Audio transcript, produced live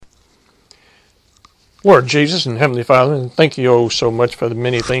Lord Jesus and Heavenly Father, thank you oh so much for the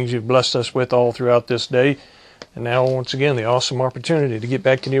many things you've blessed us with all throughout this day. And now, once again, the awesome opportunity to get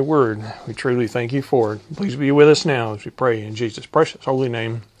back in your word. We truly thank you for it. Please be with us now as we pray in Jesus' precious holy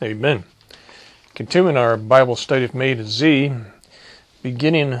name. Amen. Continuing our Bible study from A to Z,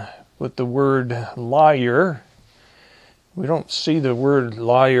 beginning with the word liar. We don't see the word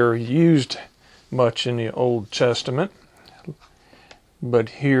liar used much in the Old Testament, but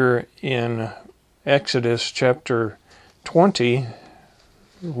here in Exodus chapter 20,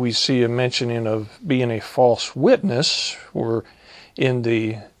 we see a mentioning of being a false witness, or in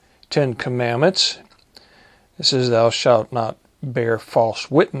the Ten Commandments, it says, "Thou shalt not bear false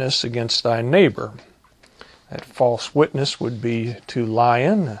witness against thy neighbor." That false witness would be to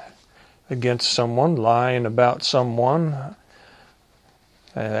lying against someone, lying about someone,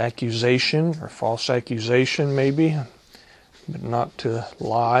 an accusation or false accusation maybe, but not to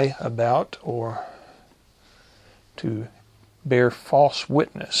lie about or to bear false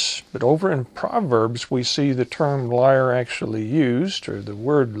witness. But over in Proverbs, we see the term liar actually used, or the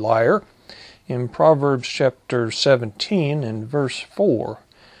word liar, in Proverbs chapter 17 and verse 4,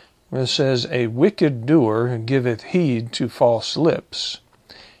 where it says, "A wicked doer giveth heed to false lips,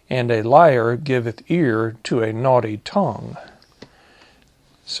 and a liar giveth ear to a naughty tongue."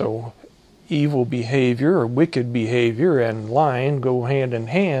 So evil behavior or wicked behavior and lying go hand in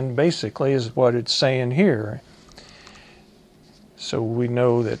hand, basically, is what it's saying here. So we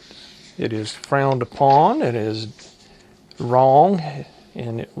know that it is frowned upon, it is wrong,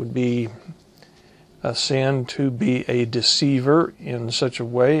 and it would be a sin to be a deceiver in such a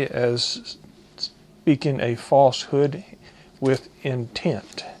way as speaking a falsehood with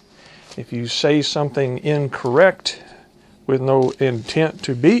intent. If you say something incorrect with no intent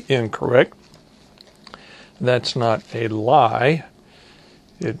to be incorrect, that's not a lie.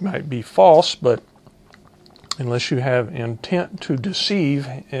 It might be false, but unless you have intent to deceive,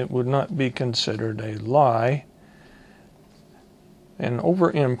 it would not be considered a lie. And over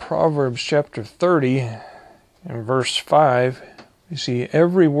in Proverbs chapter 30 and verse 5, you see,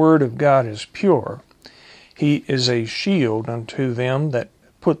 "Every word of God is pure. He is a shield unto them that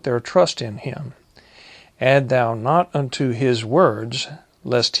put their trust in him. Add thou not unto his words,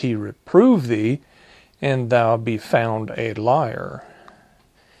 lest he reprove thee, and thou be found a liar."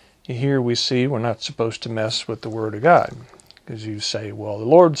 Here we see we're not supposed to mess with the Word of God. Because you say, well, the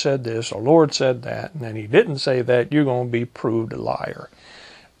Lord said this, or the Lord said that, and then he didn't say that, you're going to be proved a liar.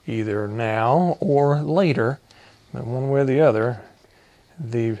 Either now or later, but one way or the other,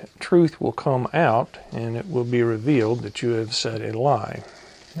 the truth will come out, and it will be revealed that you have said a lie.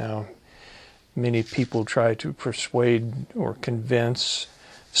 Now, many people try to persuade or convince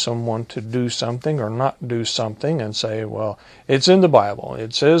someone to do something or not do something and say, well, it's in the Bible,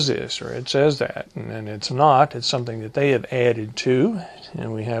 it says this or it says that, and it's not. It's something that they have added to,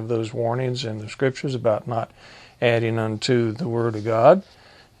 and we have those warnings in the scriptures about not adding unto the Word of God.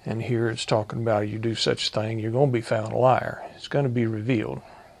 And here it's talking about, you do such thing, you're going to be found a liar. It's going to be revealed.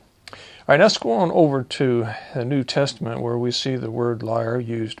 All right, let's go on over to the New Testament, where we see the word liar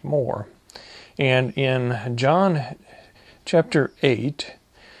used more. And in John chapter 8,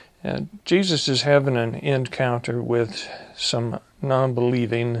 Jesus is having an encounter with some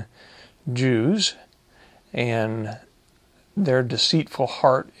non-believing Jews, and their deceitful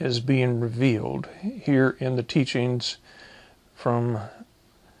heart is being revealed here in the teachings from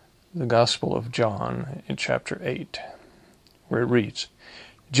the Gospel of John in chapter 8, where it reads,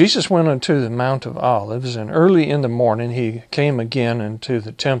 "Jesus went unto the Mount of Olives, and early in the morning he came again into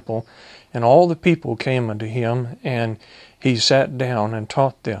the temple, and all the people came unto him, and he sat down and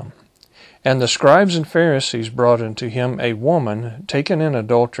taught them. And the scribes and Pharisees brought unto him a woman taken in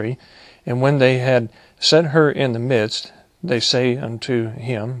adultery, and when they had set her in the midst, they say unto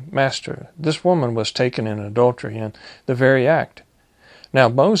him, Master, this woman was taken in adultery in the very act. Now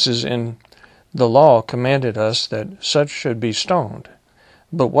Moses in the law commanded us that such should be stoned.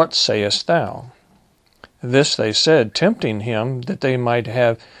 But what sayest thou? This they said, tempting him, that they might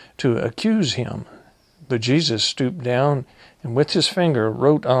have to accuse him. But Jesus stooped down, and with his finger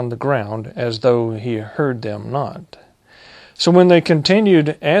wrote on the ground, as though he heard them not. So when they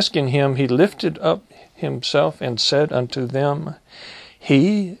continued asking him, he lifted up himself and said unto them,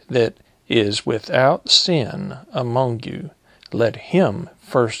 He that is without sin among you, let him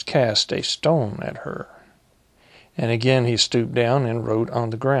first cast a stone at her. And again he stooped down and wrote on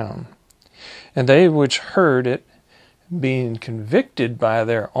the ground. And they which heard it, being convicted by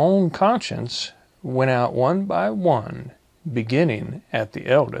their own conscience, went out one by one, beginning at the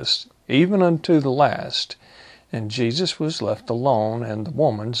eldest, even unto the last. And Jesus was left alone, and the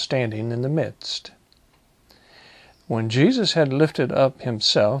woman standing in the midst. When Jesus had lifted up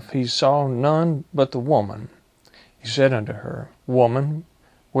himself, he saw none but the woman. He said unto her, Woman,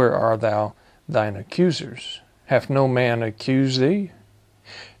 where are thine accusers? Hath no man accused thee?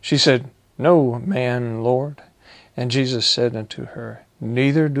 She said, No man, Lord. And Jesus said unto her,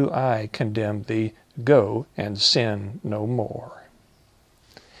 Neither do I condemn thee. Go and sin no more.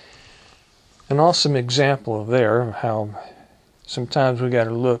 An awesome example there of how sometimes we got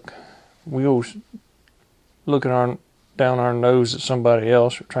to look. We always looking down our nose at somebody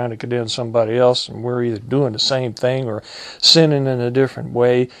else or trying to condemn somebody else, and we're either doing the same thing or sinning in a different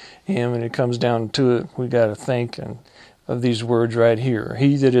way. And when it comes down to it, we got to think of these words right here.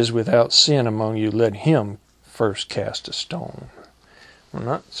 He that is without sin among you, let him first cast a stone. We're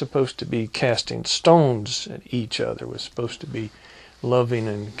not supposed to be casting stones at each other. We're supposed to be loving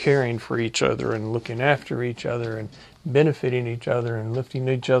and caring for each other and looking after each other and benefiting each other and lifting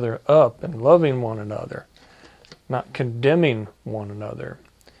each other up and loving one another, not condemning one another.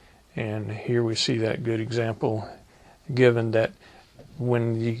 And here we see that good example given, that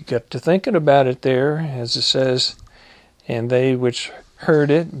when you get to thinking about it there, as it says, and they which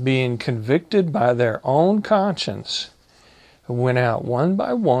heard it, being convicted by their own conscience, went out one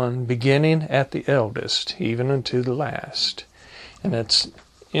by one, beginning at the eldest, even unto the last. And it's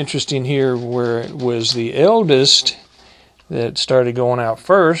interesting here where it was the eldest that started going out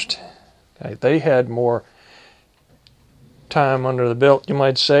first. They had more time under the belt, you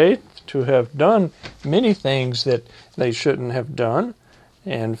might say, to have done many things that they shouldn't have done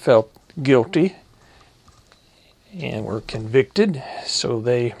and felt guilty and were convicted. So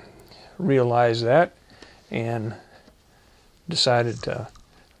they realized that and decided to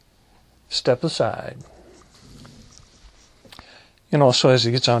step aside. And also, as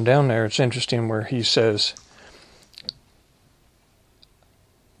he gets on down there, it's interesting where he says,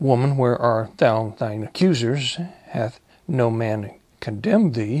 Woman, where are thine accusers? Hath no man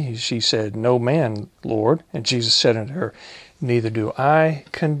condemned thee? She said, No man, Lord. And Jesus said unto her, Neither do I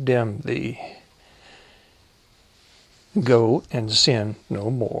condemn thee. Go and sin no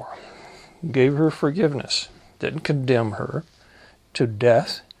more. Gave her forgiveness. Didn't condemn her to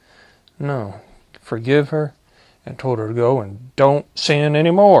death. No. Forgive her and told her to go and don't sin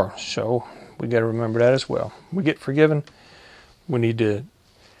anymore. So we got to remember that as well. We get forgiven. We need to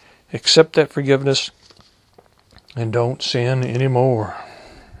accept that forgiveness and don't sin anymore.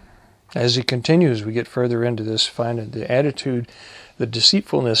 As he continues, we get further into this, finding the attitude, the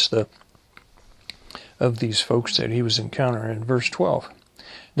deceitfulness of these folks that he was encountering in verse 12.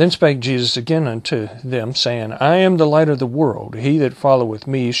 Then spake Jesus again unto them, saying, I am the light of the world. He that followeth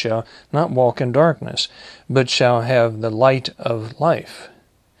me shall not walk in darkness, but shall have the light of life.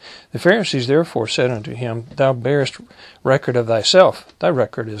 The Pharisees therefore said unto him, Thou bearest record of thyself. Thy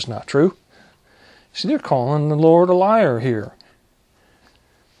record is not true. See, they're calling the Lord a liar here.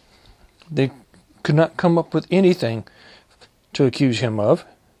 They could not come up with anything to accuse him of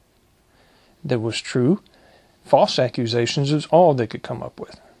that was true. False accusations is all they could come up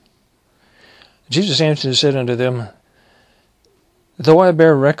with. Jesus answered and said unto them, Though I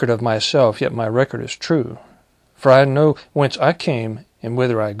bear record of myself, yet my record is true. For I know whence I came and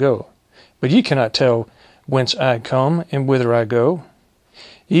whither I go. But ye cannot tell whence I come and whither I go.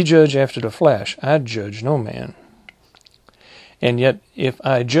 Ye judge after the flesh. I judge no man. And yet if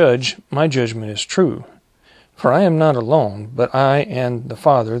I judge, my judgment is true. For I am not alone, but I and the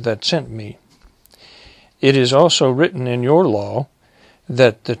Father that sent me. It is also written in your law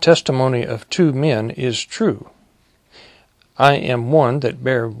that the testimony of two men is true. I am one that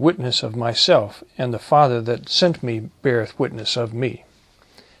bear witness of myself, and the Father that sent me beareth witness of me.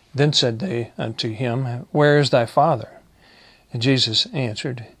 Then said they unto him, Where is thy Father? And Jesus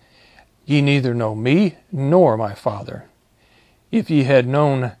answered, Ye neither know me nor my Father. If ye had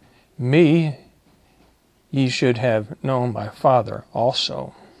known me, ye should have known my Father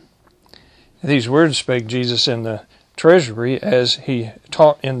also. These words spake Jesus in the treasury as he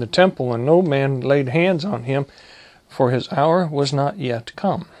taught in the temple, and no man laid hands on him, for his hour was not yet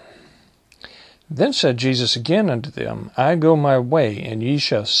come. Then said Jesus again unto them, I go my way, and ye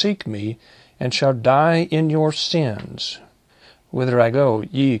shall seek me, and shall die in your sins. Whither I go,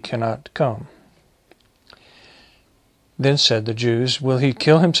 ye cannot come. Then said the Jews, Will he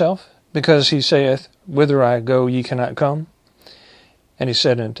kill himself, because he saith, Whither I go, ye cannot come? And he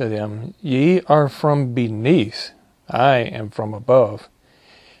said unto them, Ye are from beneath, I am from above.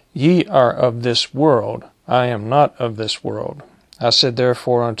 Ye are of this world, I am not of this world. I said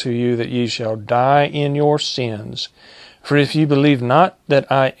therefore unto you that ye shall die in your sins. For if ye believe not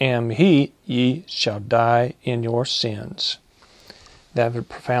that I am he, ye shall die in your sins. That's a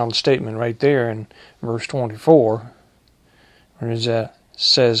profound statement right there in verse 24. Or as that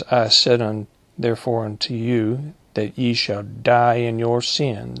says, I said therefore unto you, that ye shall die in your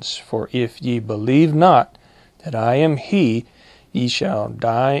sins. For if ye believe not that I am He, ye shall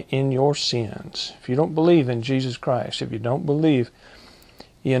die in your sins. If you don't believe in Jesus Christ, if you don't believe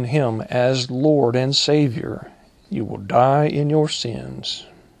in Him as Lord and Savior, you will die in your sins.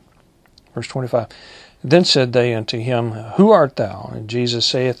 Verse 25, Then said they unto him, Who art thou? And Jesus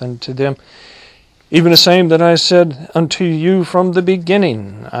saith unto them, Even the same that I said unto you from the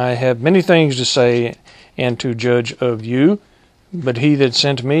beginning. I have many things to say and to judge of you, but he that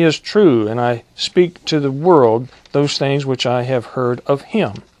sent me is true, and I speak to the world those things which I have heard of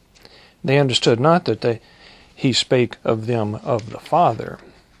him. They understood not that he spake of them of the Father.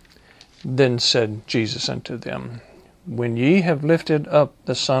 Then said Jesus unto them, When ye have lifted up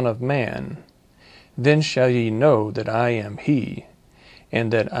the Son of Man, then shall ye know that I am He,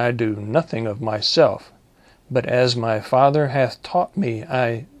 and that I do nothing of myself, but as my Father hath taught me,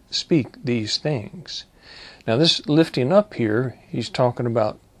 I speak these things. Now this lifting up here, he's talking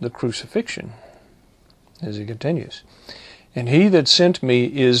about the crucifixion, as he continues. And he that sent me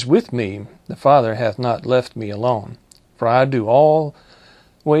is with me. The Father hath not left me alone, for I do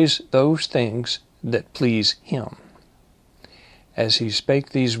always those things that please him. As he spake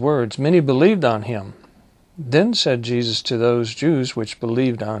these words, many believed on him. Then said Jesus to those Jews which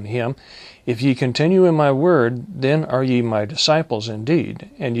believed on him, If ye continue in my word, then are ye my disciples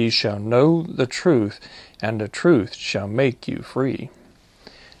indeed, and ye shall know the truth, and the truth shall make you free.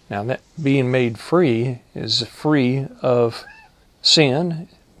 Now that being made free is free of sin,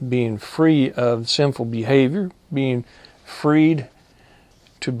 being free of sinful behavior, being freed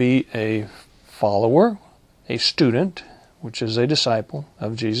to be a follower, a student, which is a disciple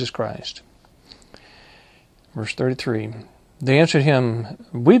of Jesus Christ. Verse 33, They answered him,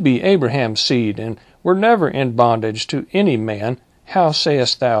 We be Abraham's seed, and were never in bondage to any man. How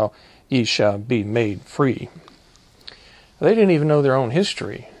sayest thou, Ye shall be made free? They didn't even know their own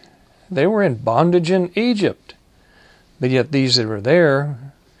history. They were in bondage in Egypt. But yet these that were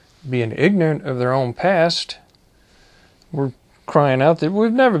there, being ignorant of their own past, were crying out that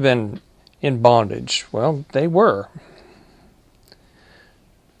we've never been in bondage. Well, they were.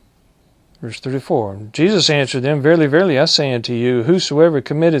 Verse 34, Jesus answered them, Verily, verily, I say unto you, whosoever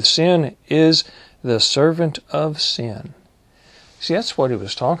committeth sin is the servant of sin. See, that's what he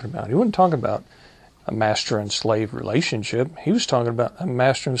was talking about. He wasn't talking about a master and slave relationship. He was talking about a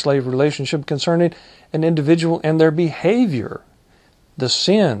master and slave relationship concerning an individual and their behavior. The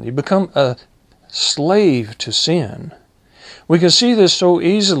sin. You become a slave to sin. We can see this so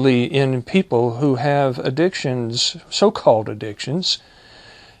easily in people who have addictions, so-called addictions,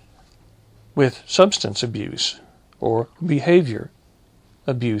 with substance abuse or behavior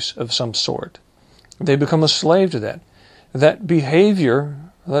abuse of some sort. They become a slave to that. That behavior,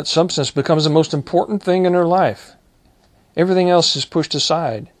 that substance becomes the most important thing in their life. Everything else is pushed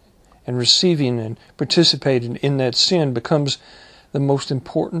aside, and receiving and participating in that sin becomes the most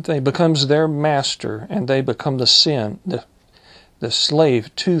important thing, becomes their master, and they become the sin, the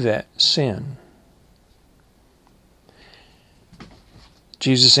slave to that sin.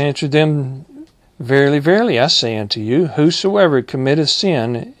 Jesus answered them, Verily, verily, I say unto you, whosoever committeth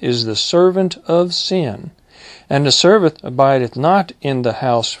sin is the servant of sin. And the servant abideth not in the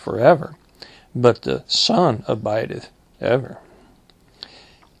house forever, but the Son abideth ever.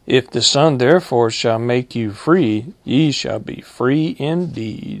 If the Son therefore shall make you free, ye shall be free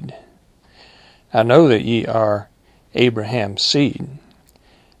indeed. I know that ye are Abraham's seed,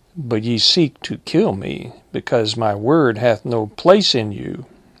 but ye seek to kill me, because my word hath no place in you.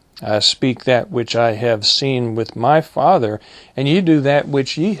 I speak that which I have seen with my Father, and ye do that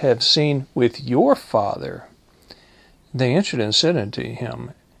which ye have seen with your father. They answered and said unto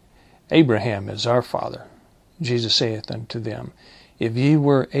him, Abraham is our father. Jesus saith unto them, If ye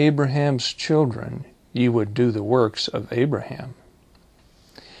were Abraham's children, ye would do the works of Abraham.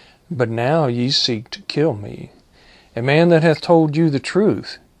 But now ye seek to kill me, a man that hath told you the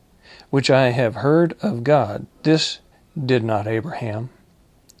truth, which I have heard of God. This did not Abraham.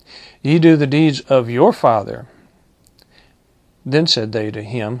 Ye do the deeds of your father. Then said they to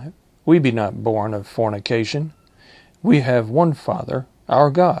him, We be not born of fornication. We have one Father, our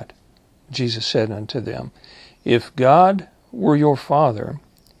God. Jesus said unto them, If God were your Father,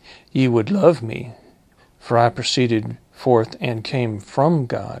 ye would love me, for I proceeded forth and came from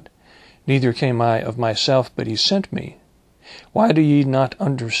God. Neither came I of myself, but he sent me. Why do ye not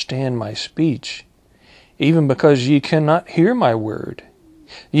understand my speech? Even because ye cannot hear my word.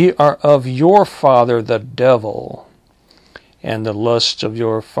 Ye are of your father the devil, and the lusts of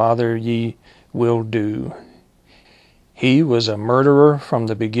your father ye will do. He was a murderer from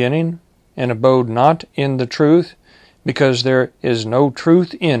the beginning, and abode not in the truth, because there is no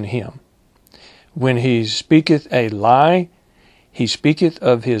truth in him. When he speaketh a lie, he speaketh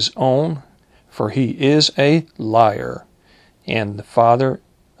of his own, for he is a liar, and the father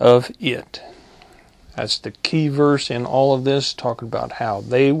of it. That's the key verse in all of this, talking about how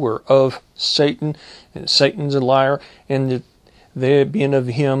they were of Satan, and Satan's a liar, and that they being of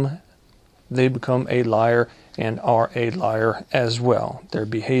him, they become a liar and are a liar as well. Their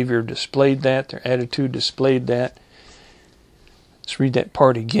behavior displayed that, their attitude displayed that. Let's read that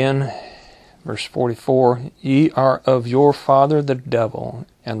part again. Verse 44, Ye are of your father the devil,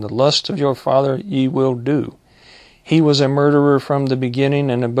 and the lust of your father ye will do. He was a murderer from the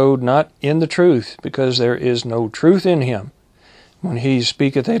beginning, and abode not in the truth, because there is no truth in him. When he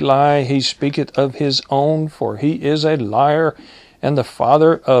speaketh a lie, he speaketh of his own, for he is a liar, and the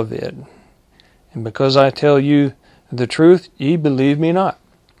father of it. And because I tell you the truth, ye believe me not.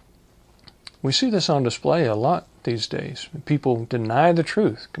 We see this on display a lot these days. People deny the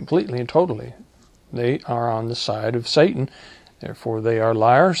truth completely and totally. They are on the side of Satan. Therefore they are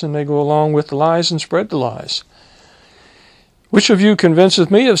liars, and they go along with the lies and spread the lies. Which of you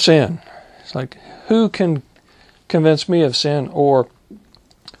convinceth me of sin? It's like, who can convince me of sin or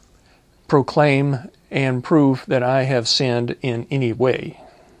proclaim and prove that I have sinned in any way?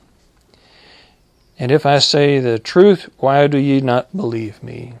 And if I say the truth, why do ye not believe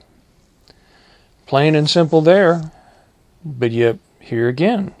me? Plain and simple there, but yet here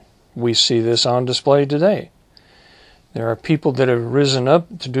again, we see this on display today. There are people that have risen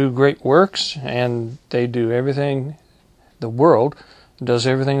up to do great works, and they do everything, the world does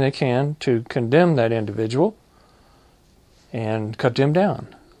everything they can to condemn that individual and cut them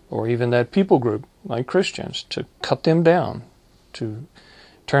down. Or even that people group, like Christians, to cut them down, to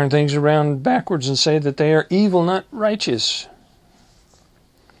turn things around backwards and say that they are evil, not righteous.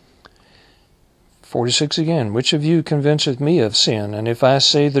 46 again, Which of you convinceth me of sin? And if I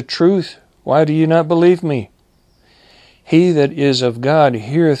say the truth, why do you not believe me? He that is of God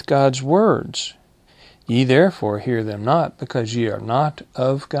heareth God's words. Ye therefore hear them not, because ye are not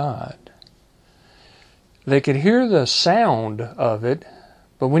of God. They could hear the sound of it,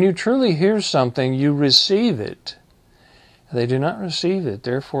 but when you truly hear something, you receive it. They do not receive it,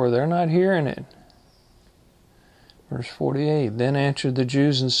 therefore they're not hearing it. Verse 48, Then answered the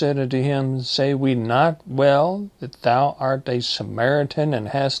Jews and said unto him, Say we not well that thou art a Samaritan and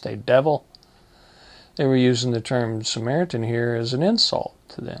hast a devil? They were using the term Samaritan here as an insult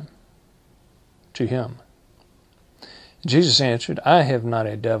to them, to him. Jesus answered, I have not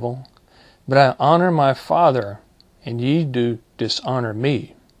a devil, but I honor my Father, and ye do dishonor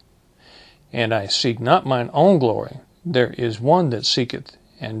me. And I seek not mine own glory. There is one that seeketh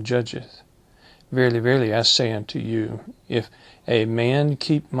and judgeth. Verily, verily, I say unto you, if a man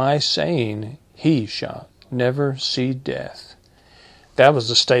keep my saying, he shall never see death. That was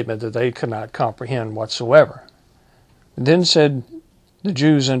the statement that they could not comprehend whatsoever. Then said the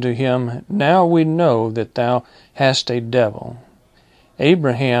Jews unto him, Now we know that thou hast a devil.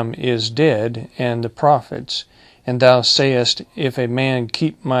 Abraham is dead, and the prophets, and thou sayest, If a man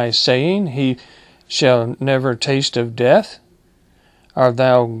keep my saying, he shall never taste of death. Art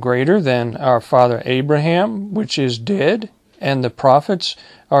thou greater than our father Abraham, which is dead, and the prophets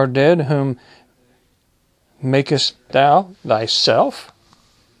are dead, whom makest thou thyself?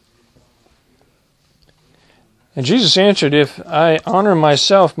 And Jesus answered, If I honor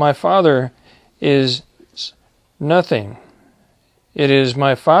myself, my Father is nothing. It is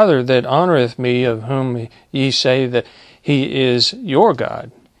my Father that honoreth me, of whom ye say that he is your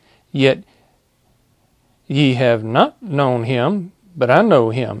God. Yet ye have not known him, but I know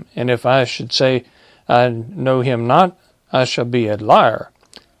him. And if I should say I know him not, I shall be a liar,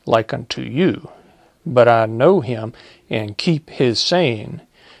 like unto you. But I know him, and keep his saying.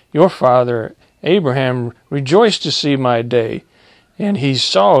 Your father Abraham rejoiced to see my day, and he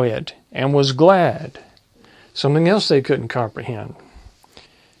saw it, and was glad. Something else they couldn't comprehend.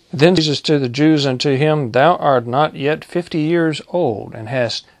 Then Jesus to the Jews unto him, Thou art not yet 50 years old, and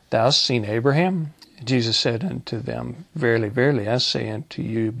hast thou seen Abraham? Jesus said unto them, Verily, verily, I say unto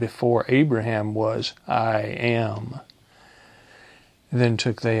you, before Abraham was, I am. Then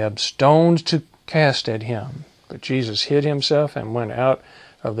took they up stones to cast at him. But Jesus hid himself and went out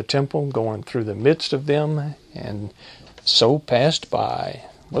of the temple, going through the midst of them, and so passed by.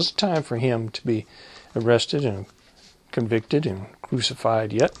 It wasn't time for him to be arrested and convicted and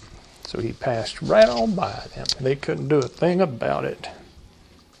crucified yet. So he passed right on by them. They couldn't do a thing about it.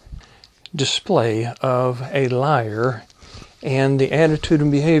 Display of a liar and the attitude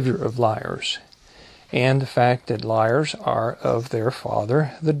and behavior of liars. and the fact that liars are of their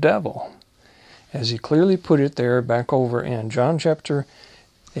father, the devil. As he clearly put it there back over in John chapter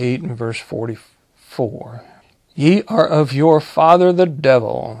 8 and verse 44. Ye are of your father the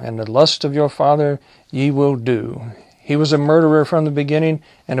devil, and the lust of your father ye will do. He was a murderer from the beginning,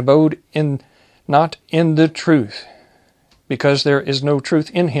 and abode not in the truth, because there is no truth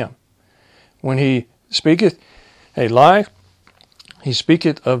in him. When he speaketh a lie, he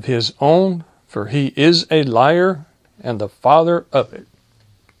speaketh of his own, for he is a liar and the father of it.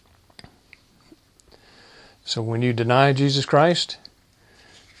 So when you deny Jesus Christ,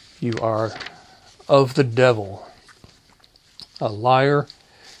 you are of the devil, a liar,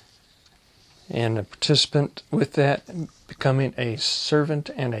 and a participant with that, becoming a servant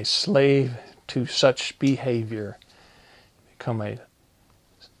and a slave to such behavior. Become a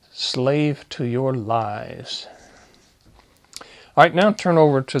slave to your lies. All right, now turn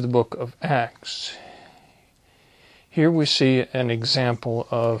over to the book of Acts. Here we see an example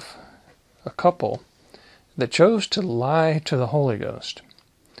of a couple that chose to lie to the Holy Ghost.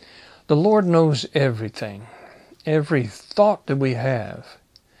 The Lord knows everything, every thought that we have.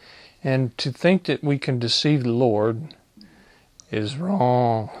 And to think that we can deceive the Lord is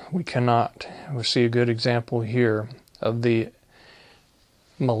wrong. We cannot. We see a good example here of the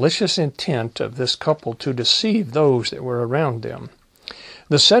malicious intent of this couple to deceive those that were around them.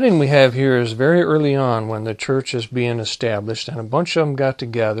 The setting we have here is very early on when the church is being established, and a bunch of them got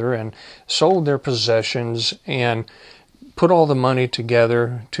together and sold their possessions and put all the money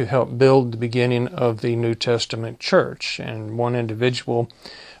together to help build the beginning of the New Testament church. And one individual,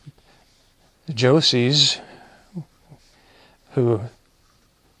 Joses, who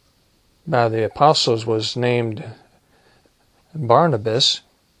by the apostles was named Barnabas,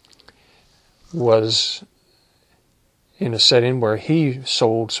 was in a setting where he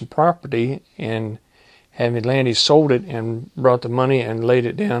sold some property, and having land, he sold it and brought the money and laid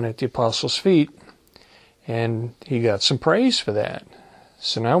it down at the apostles' feet, and he got some praise for that.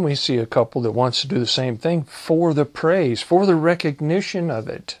 So now we see a couple that wants to do the same thing for the praise, for the recognition of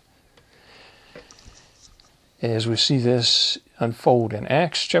it. As we see this unfold in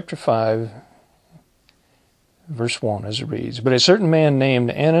Acts chapter 5, verse 1, as it reads, But a certain man named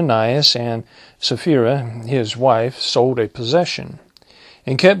Ananias and Sapphira, his wife, sold a possession,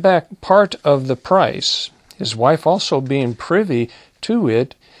 and kept back part of the price, his wife also being privy to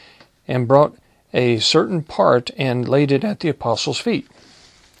it, and brought a certain part and laid it at the apostles' feet.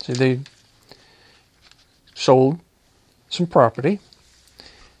 See, they sold some property,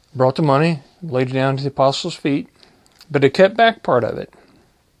 brought the money, laid it down to the apostles' feet, but they kept back part of it.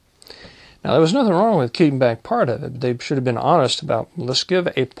 Now, there was nothing wrong with keeping back part of it. They should have been honest about, let's give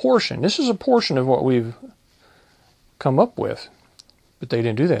a portion. This is a portion of what we've come up with. But they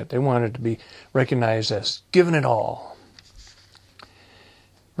didn't do that. They wanted to be recognized as giving it all.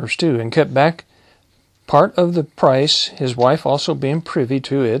 Verse 2, and kept back part of the price, his wife also being privy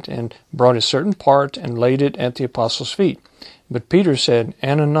to it, and brought a certain part and laid it at the apostles' feet. But Peter said,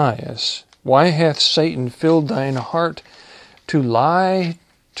 Ananias, why hath Satan filled thine heart to lie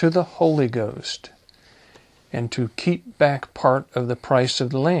to the Holy Ghost, and to keep back part of the price of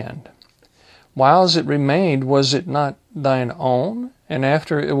the land? Whiles it remained, was it not thine own? And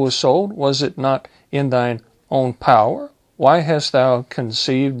after it was sold, was it not in thine own power? Why hast thou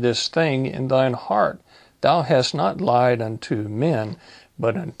conceived this thing in thine heart? Thou hast not lied unto men,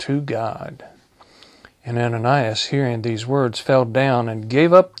 but unto God. And Ananias, hearing these words, fell down and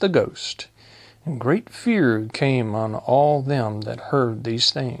gave up the ghost. And great fear came on all them that heard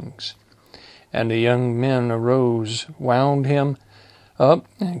these things. And the young men arose, wound him up,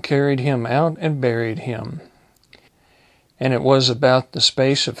 and carried him out, and buried him. And it was about the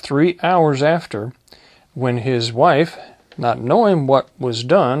space of 3 hours after, when his wife, not knowing what was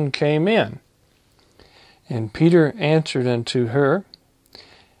done, came in. And Peter answered unto her,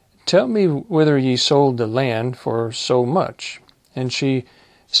 Tell me whither ye sold the land for so much. And she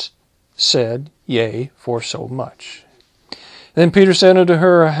said, Yea, for so much. Then Peter said unto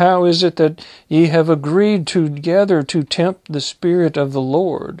her, How is it that ye have agreed together to tempt the Spirit of the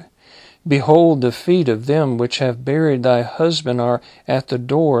Lord? Behold, the feet of them which have buried thy husband are at the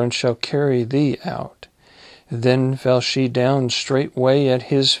door, and shall carry thee out. Then fell she down straightway at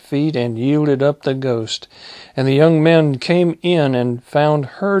his feet, and yielded up the ghost. And the young men came in, and found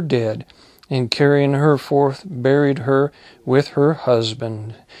her dead, and carrying her forth, buried her with her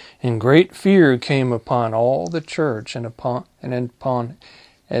husband. And great fear came upon all the church, and upon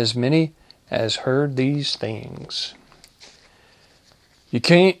as many as heard these things. You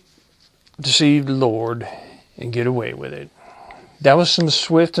can't deceive the Lord and get away with it. That was some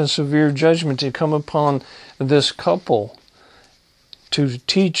swift and severe judgment to come upon this couple to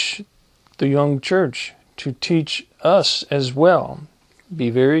teach the young church, to teach us as well.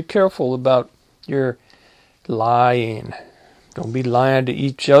 Be very careful about your lying. Don't be lying to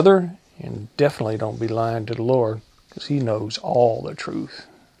each other, and definitely don't be lying to the Lord, because He knows all the truth,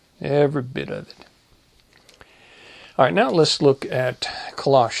 every bit of it. All right, now let's look at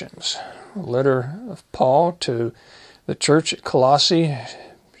Colossians, a letter of Paul to the church at Colossae,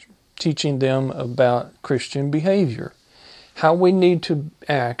 teaching them about Christian behavior, how we need to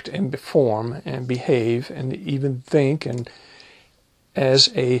act and perform and behave and even think and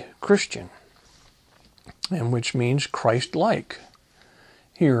as a Christian, and which means Christ-like.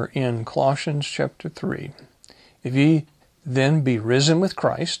 Here in Colossians chapter 3, if ye then be risen with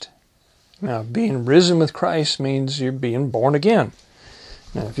Christ. Now, being risen with Christ means you're being born again.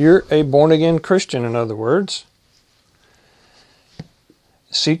 Now, if you're a born-again Christian, in other words,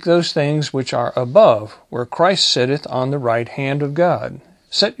 seek those things which are above, where Christ sitteth on the right hand of God.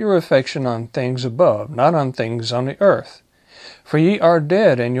 Set your affection on things above, not on things on the earth. For ye are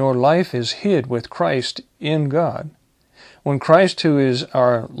dead, and your life is hid with Christ in God. When Christ, who is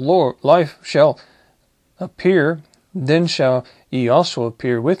our Lord, life, shall appear, then shall ye also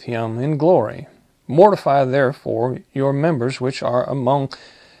appear with him in glory. Mortify therefore your members which are among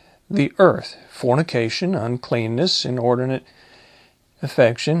the earth, fornication, uncleanness, inordinate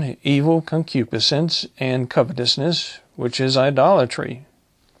affection, evil concupiscence, and covetousness, which is idolatry.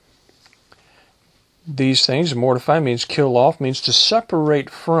 These things, mortify means kill off, means to separate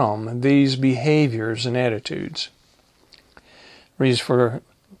from these behaviors and attitudes. Reads, for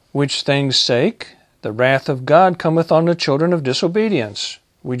which things' sake the wrath of God cometh on the children of disobedience.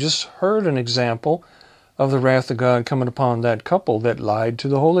 We just heard an example of the wrath of God coming upon that couple that lied to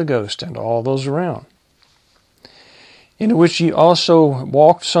the Holy Ghost and all those around. In which ye also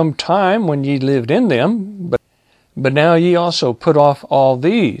walked some time when ye lived in them, but now ye also put off all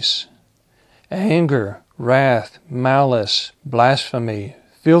these: anger, wrath, malice, blasphemy,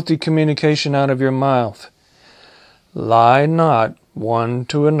 filthy communication out of your mouth. Lie not one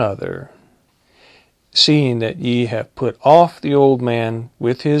to another, seeing that ye have put off the old man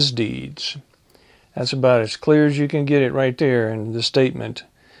with his deeds. That's about as clear as you can get it right there in the statement.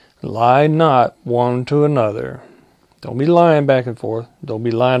 Lie not one to another. Don't be lying back and forth. Don't be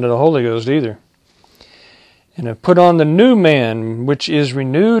lying to the Holy Ghost either. And have put on the new man, which is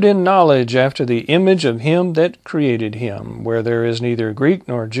renewed in knowledge after the image of him that created him, where there is neither Greek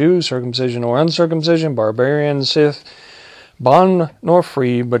nor Jew, circumcision nor uncircumcision, barbarian, Scyth, bond nor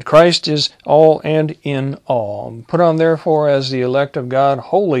free, but Christ is all and in all. Put on therefore as the elect of God,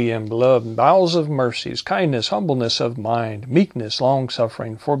 holy and beloved, bowels of mercies, kindness, humbleness of mind, meekness,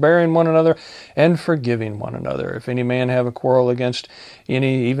 long-suffering, forbearing one another, and forgiving one another. If any man have a quarrel against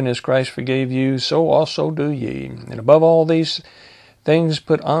any, even as Christ forgave you, so also do ye. And above all these things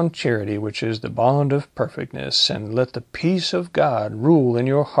put on charity, which is the bond of perfectness, and let the peace of God rule in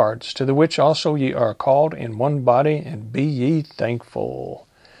your hearts, to the which also ye are called in one body, and be ye thankful.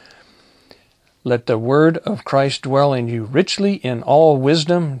 Let the word of Christ dwell in you richly in all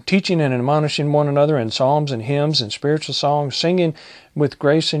wisdom, teaching and admonishing one another in psalms and hymns and spiritual songs, singing with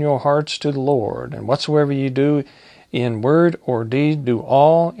grace in your hearts to the Lord. And whatsoever ye do in word or deed, do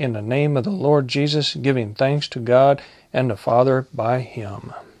all in the name of the Lord Jesus, giving thanks to God and the Father by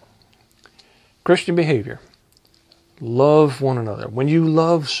him. Christian behavior. Love one another. When you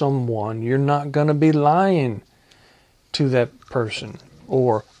love someone, you're not going to be lying to that person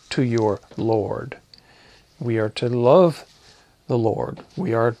or to your Lord. We are to love the Lord.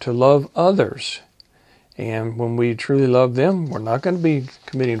 We are to love others. And when we truly love them, we're not going to be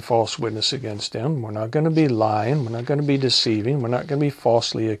committing false witness against them. We're not going to be lying. We're not going to be deceiving. We're not going to be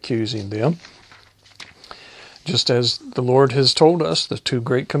falsely accusing them. Just as the Lord has told us, the two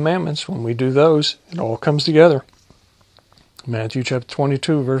great commandments, when we do those, it all comes together. Matthew chapter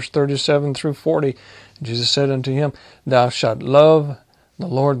 22, verse 37 through 40, Jesus said unto him, Thou shalt love the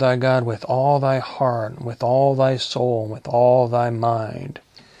Lord thy God with all thy heart, with all thy soul, with all thy mind.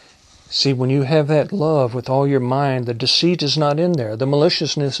 See, when you have that love with all your mind, the deceit is not in there. The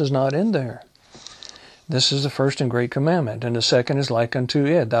maliciousness is not in there. This is the first and great commandment. And the second is like unto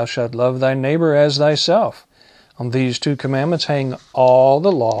it. Thou shalt love thy neighbor as thyself. On these two commandments hang all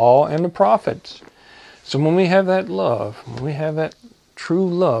the law and the prophets. So when we have that love, when we have that true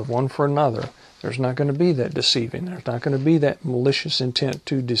love one for another, there's not going to be that deceiving. There's not going to be that malicious intent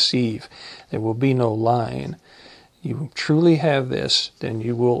to deceive. There will be no lying. You truly have this, then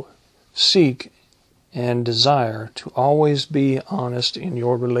you will seek and desire to always be honest in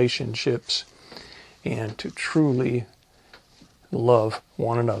your relationships and to truly love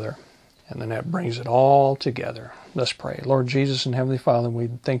one another. And then that brings it all together. Let's pray. Lord Jesus and Heavenly Father, we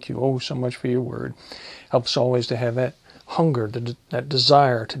thank you oh so much for your word. Help us always to have that hunger, that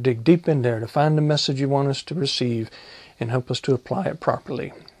desire to dig deep in there, to find the message you want us to receive, and help us to apply it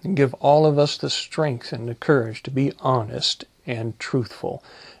properly. And give all of us the strength and the courage to be honest and truthful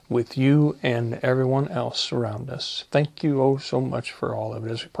with you and everyone else around us. Thank you oh so much for all of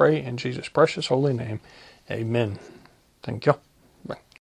it as we pray in Jesus' precious holy name. Amen. Thank you.